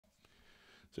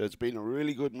So it's been a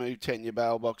really good move. Tanya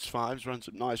Bale, box 5's run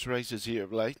some nice races here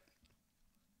of late.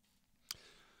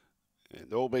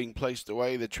 And all being placed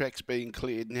away. The track's being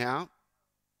cleared now.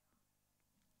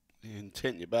 And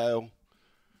Tanya Bale,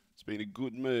 it's been a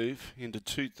good move into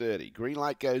 2:30. Green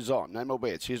light goes on. No more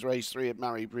bets. Here's race 3 at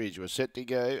Murray-Bridge. We're set to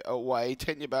go away.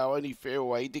 Tanya Bale only fair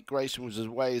away. Dick Grayson was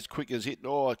away as quick as hit.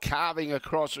 Oh, carving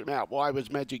across from out wide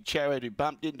was Magic Chariot, who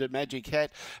bumped into Magic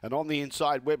Hat. And on the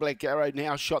inside, Weblack Arrow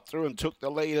now shot through and took the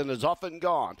lead and is off and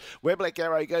gone. Weblack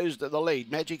Arrow goes to the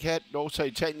lead. Magic Hat and also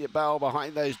Tanya Bale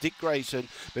behind those, Dick Grayson.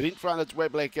 But in front it's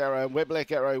Weblack Arrow, and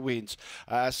Weblack Arrow wins.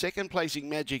 Second placing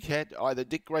Magic Hat, either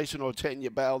Dick Grayson or Tanya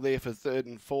Bale there for third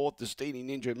and fourth. The Steeny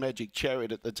Ninja Magic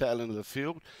Chariot at the tail end of the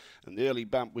field. And the early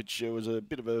bump, which was a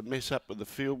bit of a mess up with the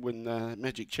field when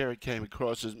Magic Chariot came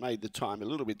across, has made the time a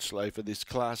little bit slow for this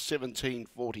class.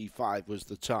 17:45 was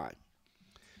the time.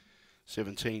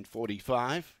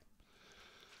 17:45.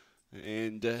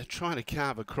 And trying to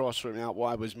carve across from out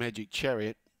wide was Magic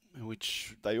Chariot,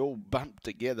 which they all bumped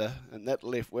together, and that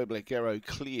left Weblack Arrow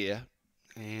clear.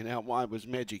 And out wide was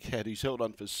Magic Hat, who's held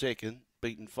on for second.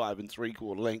 Beaten 5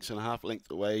 3/4 lengths, and a half length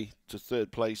away to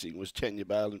third placing was Tanya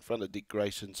Bale in front of Dick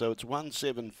Grayson. So it's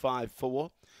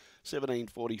 1754,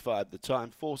 17:45 the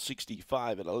time,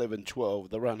 4:65 at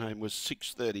 11:12. The run home was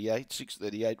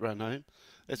 6:38 run home.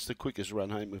 That's the quickest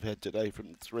run home we've had today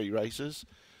from the 3 races.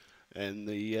 And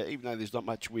even though there's not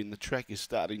much wind, the track is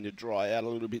starting to dry out a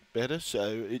little bit better.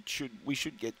 So we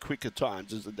should get quicker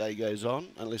times as the day goes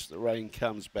on, unless the rain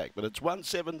comes back. But it's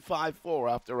 1754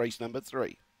 after race number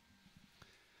 3.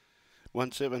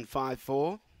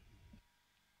 1754.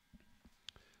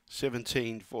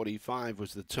 17:45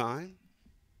 was the time.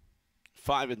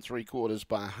 5 3/4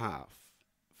 by half.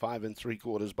 5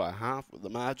 3/4 by half with the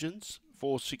margins.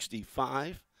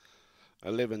 4:65,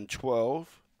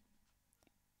 11:12.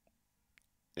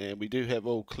 And we do have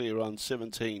all clear on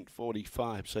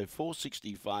 17:45. So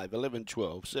 4:65,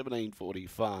 11:12,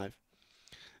 17:45.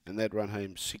 And that run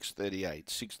home 6:38.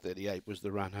 6:38 was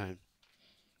the run home.